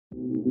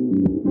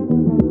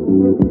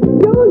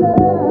your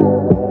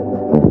love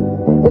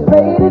is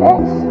rated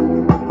X.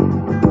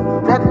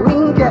 That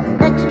means you're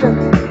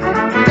extraordinary.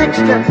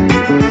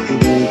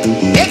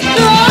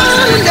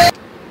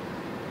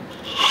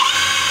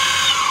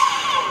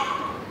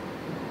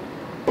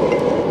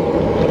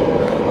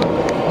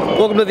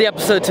 Welcome to the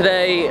episode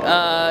today.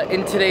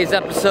 In today's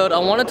episode, I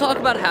want to talk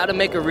about how to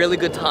make a really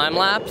good time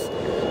lapse.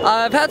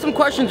 I've had some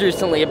questions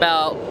recently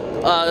about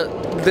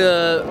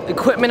the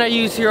equipment I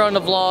use here on the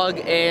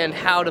vlog and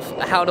how to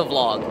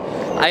vlog.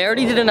 I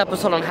already did an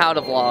episode on how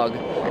to vlog.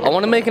 I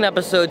want to make an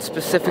episode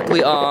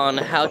specifically on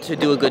how to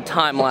do a good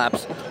time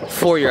lapse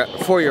for your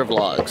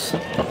vlogs.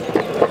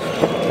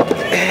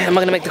 Am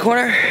I gonna make the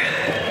corner?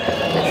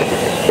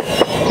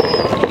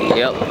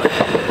 Yep.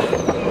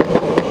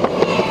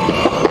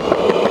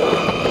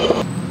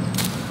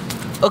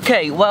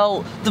 Okay,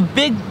 well, the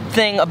big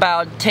thing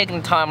about taking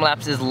a time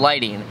lapse is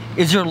lighting.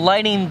 Is your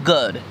lighting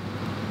good?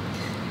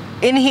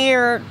 In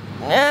here,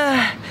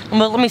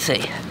 well, let me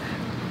see.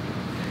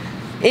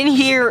 In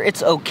here,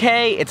 it's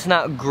okay, it's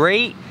not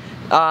great.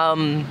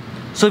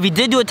 So if you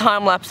did do a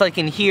time lapse like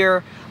in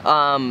here,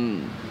 by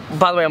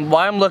the way,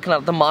 why I'm looking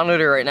at the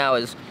monitor right now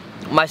is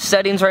my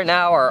settings right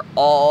now are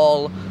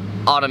all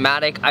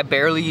automatic. I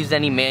barely use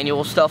any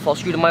manual stuff while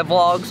shooting my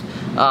vlogs,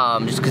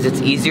 just because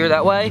it's easier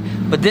that way.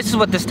 But this is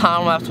what this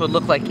time lapse would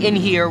look like in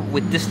here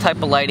with this type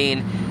of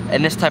lighting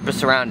and this type of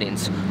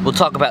surroundings. We'll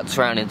talk about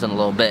surroundings in a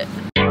little bit.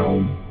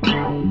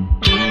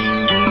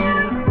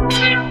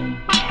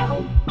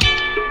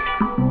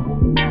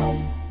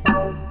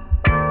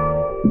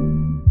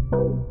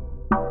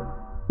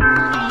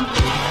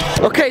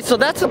 Okay, so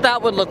that's what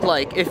that would look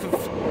like if you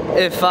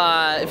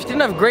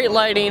didn't have great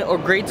lighting or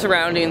great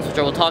surroundings, which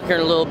I will talk here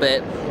in a little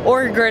bit,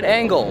 or a great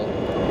angle,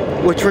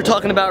 which we're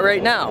talking about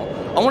right now.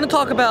 I want to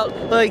talk about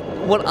like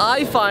what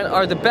I find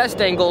are the best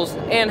angles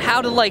and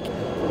how to like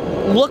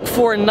look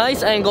for a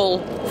nice angle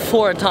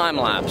for a time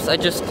lapse. I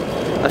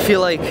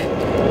feel like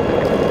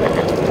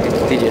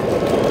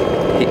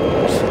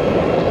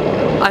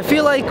I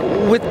feel like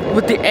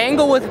with the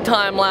angle with the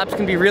time lapse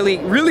can be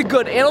really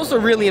good and also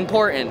really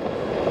important.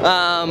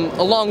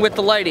 Along with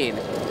the lighting.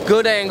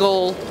 Good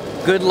angle,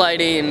 good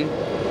lighting,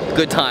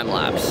 good time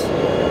lapse.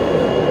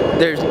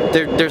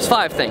 There's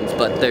 5 things,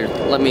 but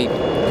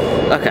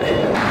okay.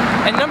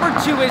 And number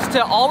 2 is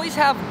to always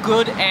have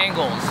good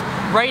angles.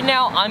 Right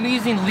now, I'm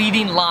using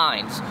leading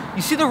lines.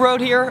 You see the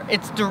road here?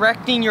 It's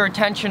directing your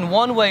attention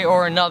one way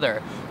or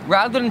another.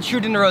 Rather than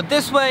shooting the road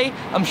this way,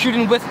 I'm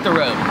shooting with the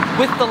road.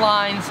 With the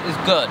lines is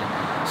good.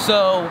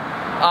 So,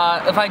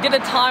 if I did a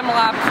time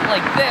lapse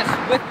like this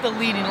with the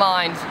leading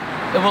lines,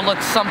 it will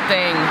look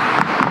something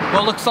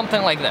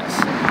like this.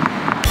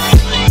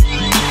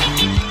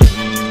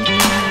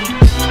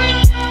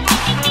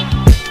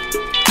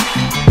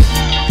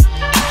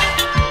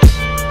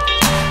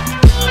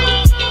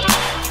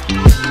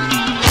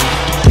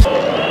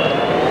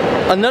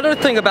 Another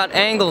thing about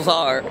angles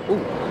are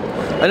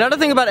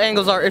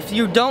if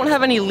you don't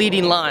have any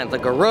leading lines,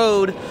 like a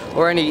road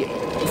or any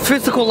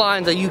physical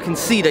lines that you can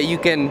see that you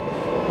can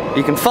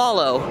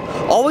follow,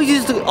 always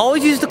use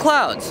the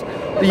clouds.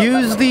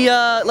 Use the,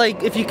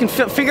 like, if you can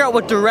figure out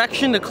what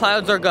direction the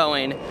clouds are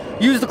going,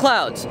 use the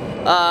clouds.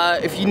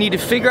 If you need to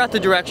figure out the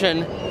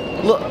direction,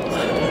 look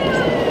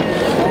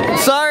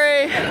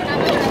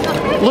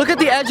at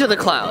the edge of the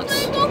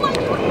clouds.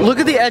 Look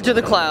at the edge of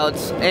the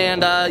clouds,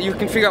 and you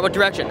can figure out what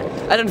direction.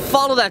 And then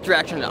follow that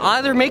direction.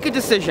 Either make a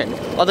decision,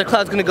 are the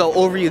clouds gonna go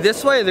over you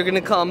this way, or they're gonna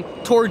come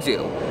towards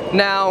you.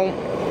 Now,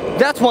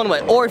 that's one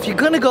way. Or if you're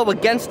gonna go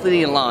against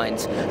the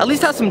lines, at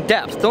least have some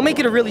depth. Don't make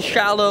it a really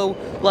shallow,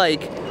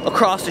 like,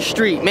 across the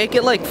street. Make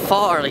it like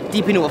far, like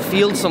deep into a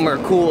field somewhere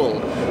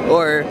cool,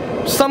 or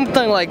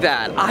something like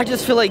that. I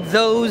just feel like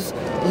those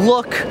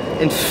look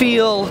and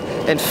feel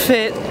and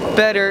fit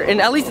better,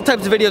 and at least the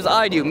types of videos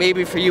I do.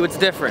 Maybe for you it's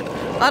different.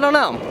 I don't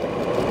know.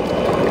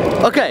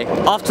 Okay,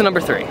 off to number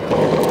 3.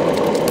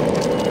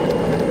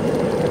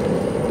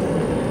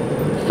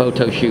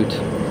 Photo shoot.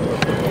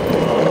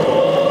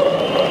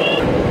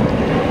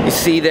 You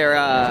see they're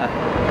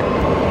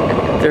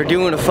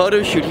doing a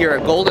photo shoot here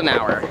at Golden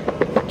Hour.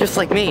 Just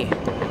like me.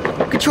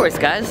 Good choice,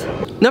 guys.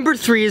 Number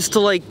 3 is to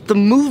like the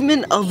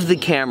movement of the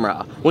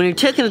camera. When you're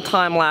taking a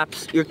time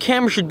lapse, your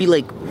camera should be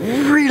like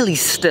really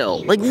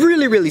still. Like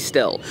really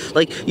still.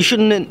 Like you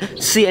shouldn't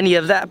see any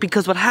of that,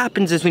 because what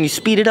happens is when you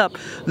speed it up,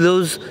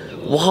 those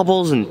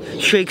wobbles and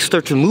shakes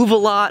start to move a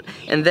lot,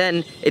 and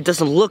then it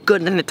doesn't look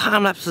good, and then the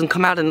time lapse doesn't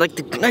come out in like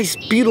the nice,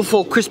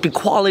 beautiful, crispy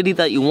quality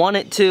that you want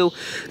it to.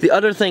 The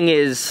other thing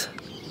is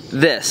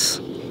this.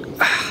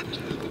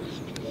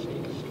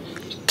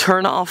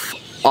 Turn off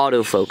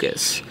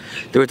autofocus.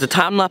 There was a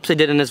time lapse I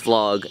did in this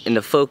vlog, and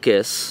the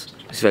focus,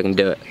 let's see if I can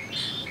do it.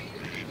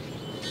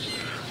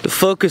 The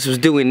focus was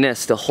doing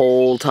this the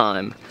whole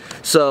time.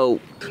 So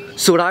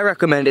what I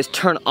recommend is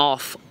turn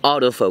off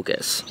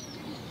autofocus.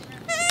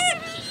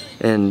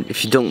 And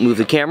if you don't move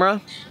the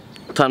camera,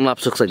 time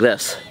lapse looks like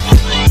this.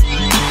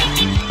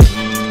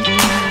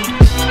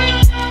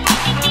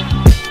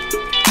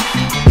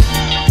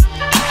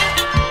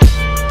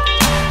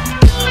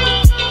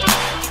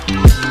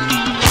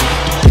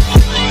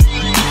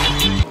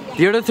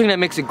 The other thing that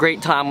makes a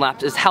great time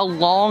lapse is how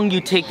long you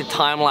take the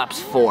time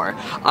lapse for.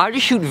 I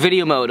just shoot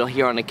video mode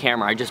here on the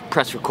camera. I just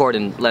press record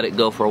and let it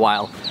go for a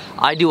while.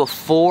 I do a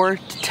 4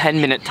 to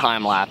 10 minute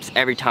time lapse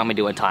every time I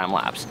do a time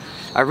lapse.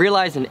 I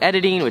realize in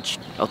editing, which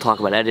I'll talk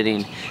about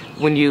editing,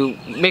 when you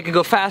make it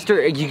go faster,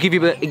 it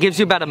gives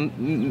you about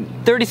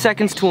 30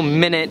 seconds to a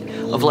minute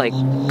of like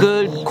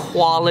good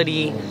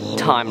quality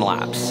time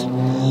lapse.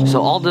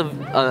 So all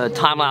the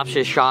time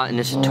lapses shot in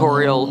this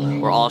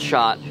tutorial were all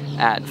shot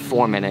at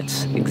 4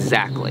 minutes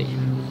exactly.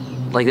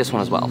 Like this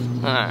one as well.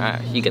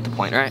 You get the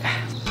point, right?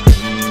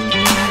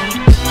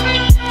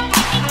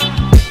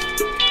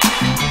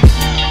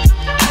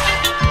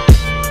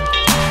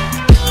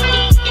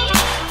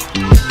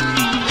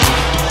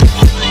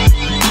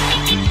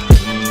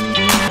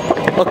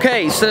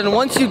 Okay, so then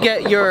once you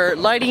get your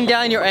lighting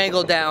down, your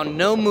angle down,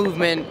 no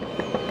movement,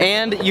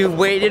 and you've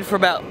waited for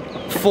about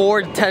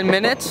 4 to 10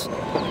 minutes,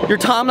 your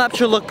time lapse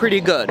should look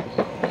pretty good.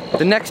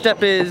 The next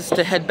step is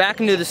to head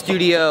back into the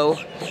studio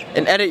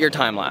and edit your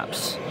time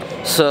lapse.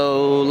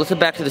 So let's head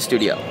back to the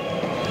studio.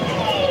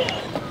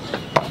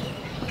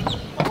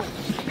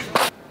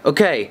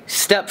 Okay,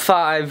 step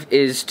 5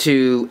 is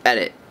to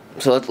edit.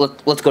 So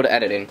let's go to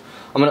editing.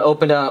 I'm gonna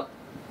open up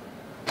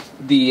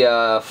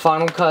the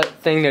Final Cut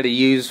thing that I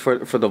use for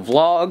the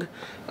vlog,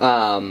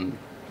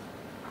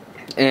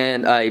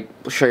 and I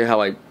will show you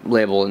how I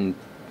label and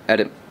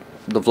edit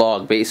the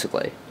vlog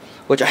basically.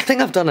 Which I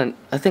think I've done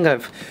I think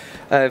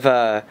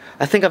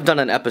I've done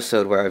an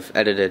episode where I've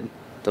edited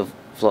the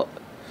vlog.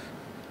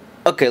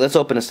 Okay, let's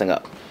open this thing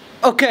up.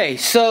 Okay,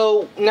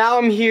 so now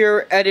I'm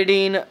here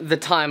editing the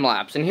time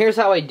lapse, and here's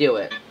how I do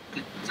it.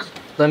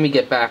 Let me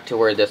get back to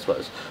where this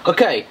was.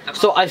 Okay,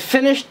 so I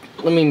finished.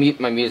 Let me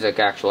mute my music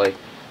actually.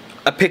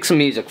 I pick some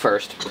music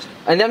first,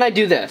 and then I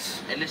do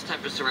this. And this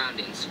type of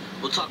surroundings.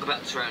 We'll talk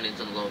about surroundings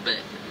in a little bit.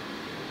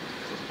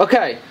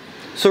 Okay,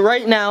 so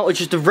right now it's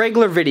just a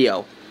regular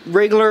video.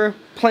 Regular,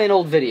 plain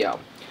old video.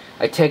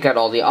 I take out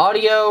all the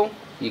audio.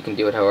 You can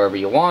do it however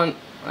you want.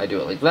 I do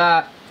it like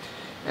that.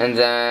 And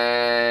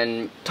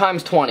then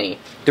times 20.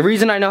 The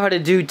reason I know how to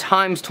do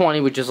times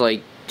 20, which is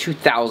like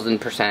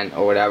 2000%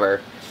 or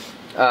whatever,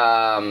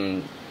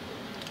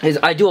 is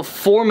I do a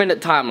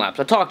 4-minute time lapse.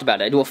 I talked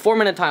about it. I do a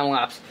 4-minute time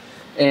lapse.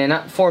 And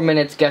that 4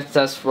 minutes gets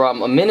us from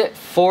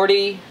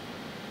 1:40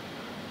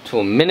 to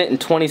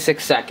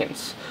 1:26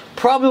 seconds.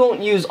 Probably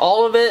won't use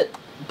all of it,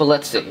 but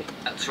let's see.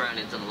 That's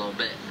surroundings in a little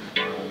bit.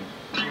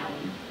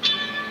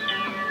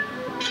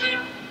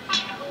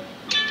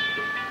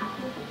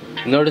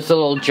 Notice a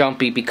little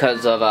jumpy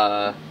because of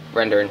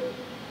rendering.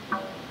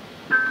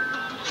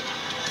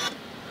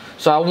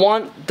 So I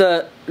want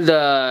the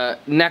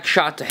next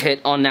shot to hit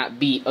on that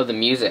beat of the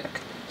music.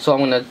 So I'm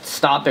gonna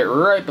stop it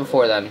right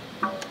before then.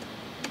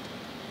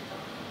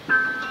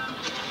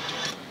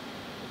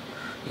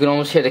 You can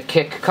almost hear the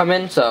kick come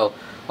in, so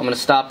I'm gonna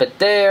stop it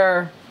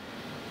there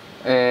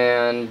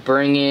and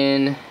bring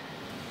in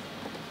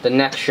the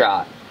next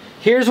shot.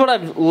 Here's what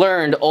I've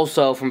learned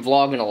also from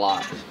vlogging a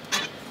lot.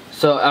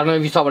 So I don't know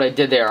if you saw what I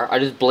did there. I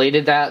just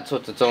bladed that so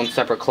it's its own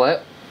separate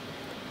clip.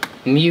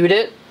 Mute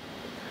it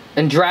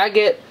and drag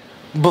it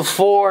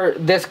before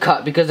this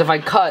cut, because if I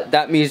cut,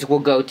 that music will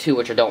go too,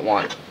 which I don't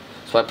want.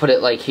 So I put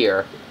it like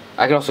here.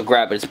 I can also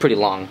grab it, it's pretty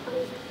long.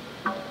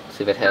 Let's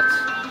see if it hits.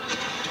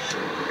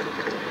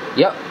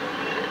 Yep.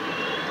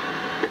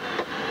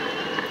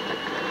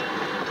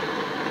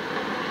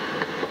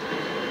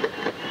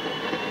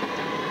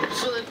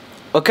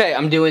 Okay,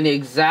 I'm doing the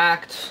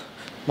exact...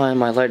 My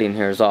lighting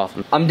here is off.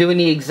 I'm doing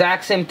the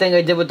exact same thing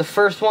I did with the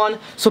first one.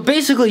 So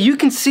basically, you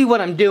can see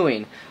what I'm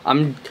doing.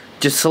 I'm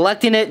just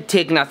selecting it,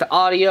 taking out the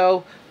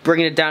audio,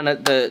 bringing it down to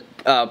the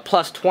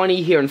plus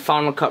 20 here in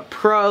Final Cut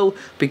Pro,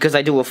 because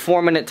I do a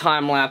 4-minute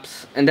time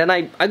lapse, and then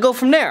I go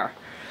from there.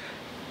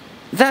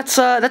 That's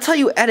how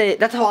you edit.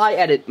 That's how I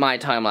edit my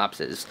time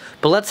lapses.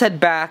 But let's head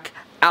back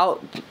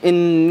out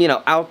in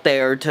out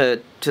there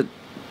to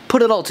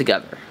put it all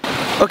together.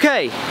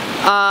 Okay,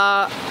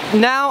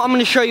 now I'm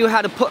gonna show you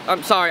how to put.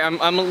 I'm sorry,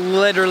 I'm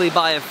literally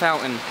by a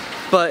fountain.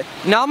 But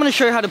now I'm gonna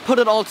show you how to put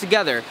it all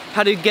together.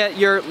 How to get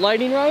your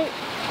lighting right.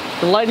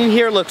 The lighting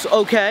here looks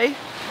okay.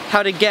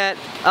 How to get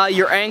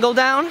your angle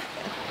down.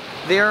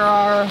 There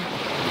are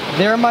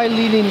my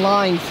leading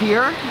lines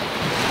here.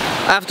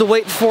 I have to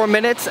wait 4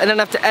 minutes and then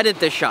I have to edit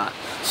this shot.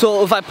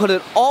 So if I put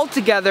it all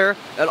together,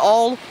 it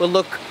all will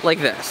look like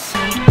this.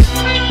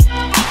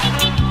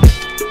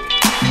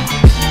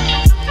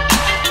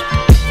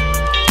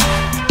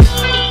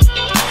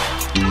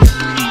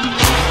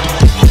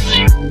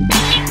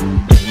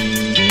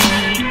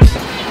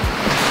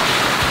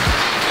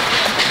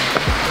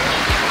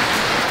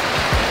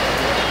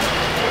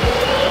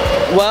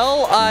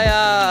 Well,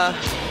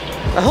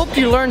 I hope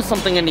you learned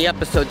something in the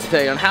episode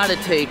today on how to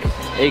take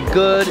a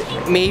good,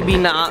 maybe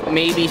not,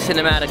 maybe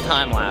cinematic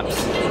time lapse.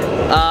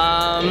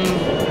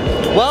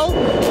 Well,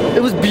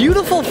 it was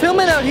beautiful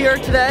filming out here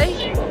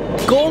today.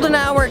 Golden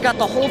hour, got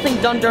the whole thing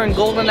done during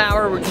golden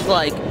hour, which is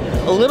like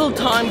a little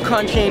time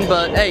crunching,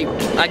 but hey,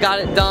 I got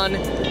it done.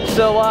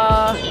 So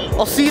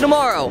I'll see you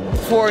tomorrow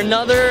for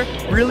another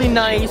really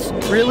nice,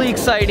 really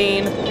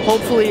exciting,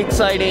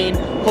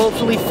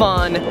 hopefully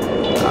fun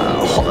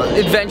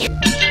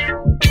adventure.